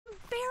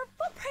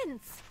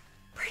immense.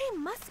 Pretty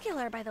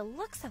muscular by the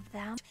looks of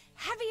them.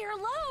 Heavier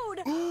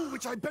load. Ooh,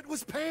 which I bet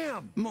was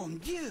Pam. Mon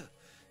Dieu!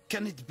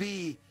 Can it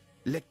be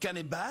Le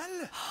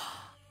Cannibal?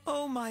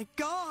 Oh my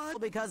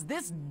god! Because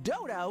this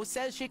dodo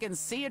says she can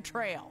see a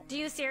trail. Do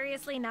you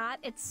seriously not?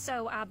 It's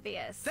so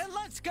obvious. Then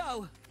let's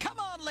go! Come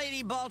on,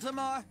 Lady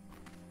Baltimore!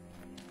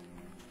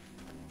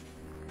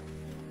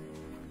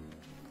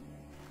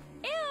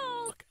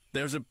 Ew!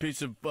 There's a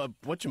piece of,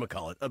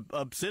 whatchamacallit,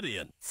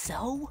 obsidian.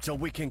 So? So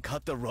we can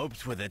cut the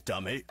ropes with it,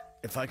 dummy.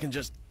 If I can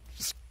just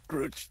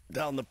scrooch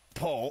down the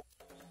pole,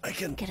 I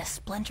can Get a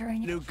splinter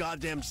in your... new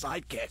goddamn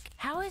sidekick.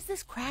 How is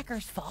this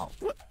Cracker's fault?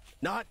 What?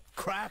 Not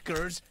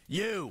crackers,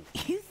 you.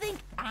 You think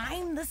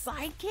I'm the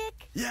sidekick?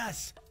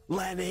 Yes,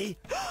 Lenny.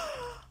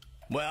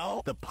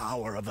 Well, the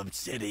power of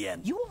obsidian.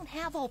 You won't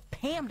have old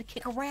Pam to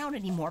kick around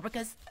anymore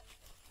because...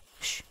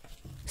 Shh.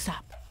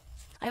 Stop.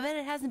 I bet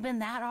it hasn't been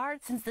that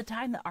hard since the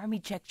time the army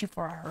checked you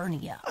for a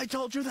hernia. I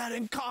told you that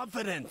in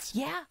confidence.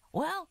 Yeah,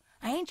 well,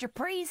 I ain't your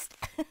priest.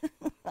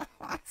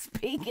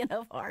 Speaking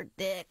of hard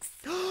dicks.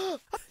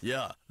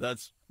 Yeah,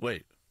 that's...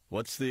 Wait,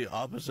 what's the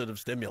opposite of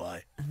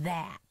stimuli?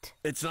 That.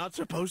 It's not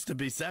supposed to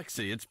be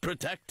sexy. It's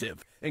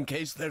protective, in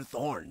case they're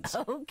thorns.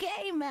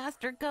 Okay,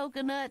 Master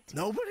Coconut.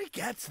 Nobody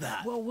gets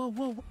that. Whoa, whoa,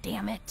 whoa.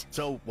 Damn it.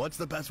 So, what's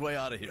the best way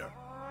out of here?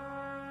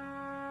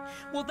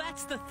 Well,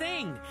 that's the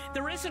thing.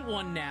 There isn't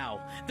one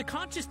now. The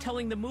conch is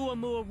telling the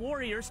Muamua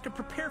warriors to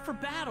prepare for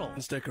battle.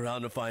 Stick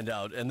around to find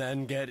out, and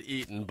then get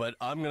eaten, but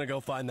I'm gonna go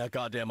find that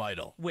goddamn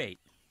idol. Wait,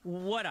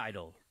 what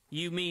idol?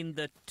 You mean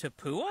the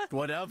Tapua?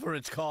 Whatever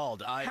it's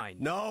called, Fine.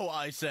 No,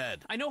 I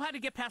said. I know how to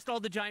get past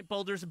all the giant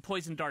boulders and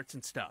poison darts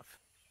and stuff.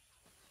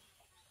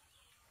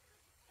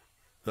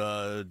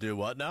 Do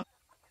what now?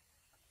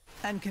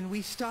 And can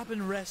we stop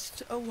and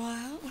rest a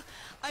while?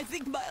 I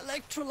think my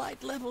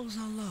electrolyte levels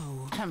are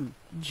low.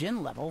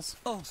 Gin levels.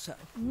 Also,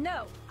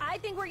 No, I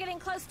think we're getting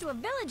close to a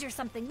village or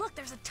something. Look,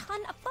 there's a ton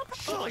of...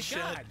 Oh, my shit.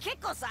 God.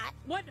 Kikosat!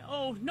 What?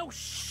 Oh, no,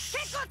 shh.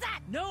 Kikosat!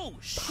 No,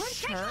 shh.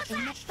 Punch her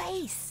in the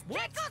face.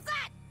 What?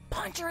 Kikosat!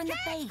 Punch her in the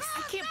face.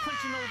 I can't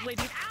punch an old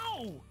lady.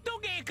 Ow!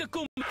 Don't get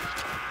ikakum.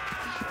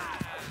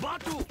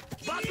 Batu!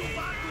 Batu!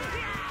 Batu!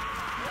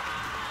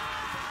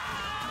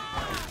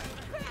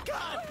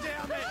 God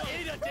damn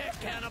it! Eat a dick,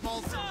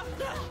 cannibals!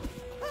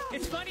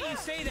 It's funny you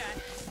say that.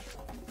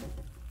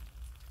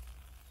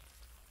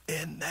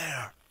 In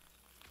there.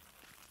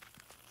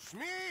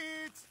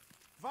 Schmied,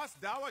 was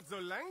dauert so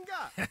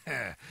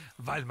lange?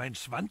 Weil mein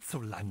Schwanz so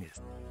lang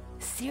ist.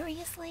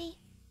 Seriously?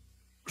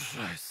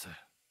 Scheiße.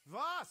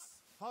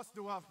 Was? Hast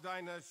du auf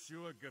deine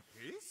Schuhe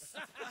gepisst?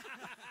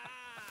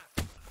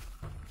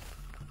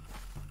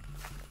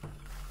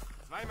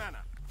 Zwei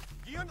Männer.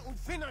 Gion und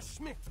Finner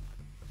Schmidt.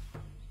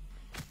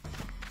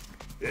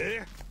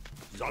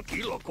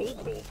 Zakila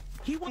Koko.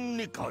 He won.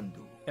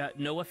 Nikandu.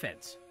 No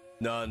offense.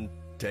 None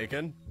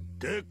taken?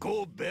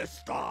 Deko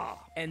Besta.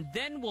 And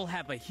then we'll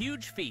have a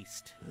huge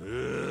feast.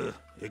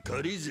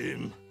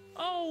 Ikarizim.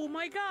 Oh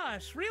my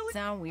gosh, really?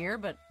 Sound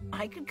weird, but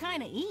I could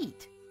kind of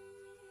eat.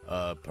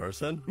 A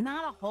person?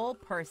 Not a whole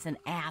person,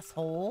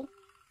 asshole.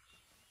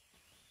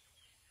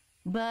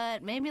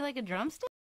 But maybe like a drumstick?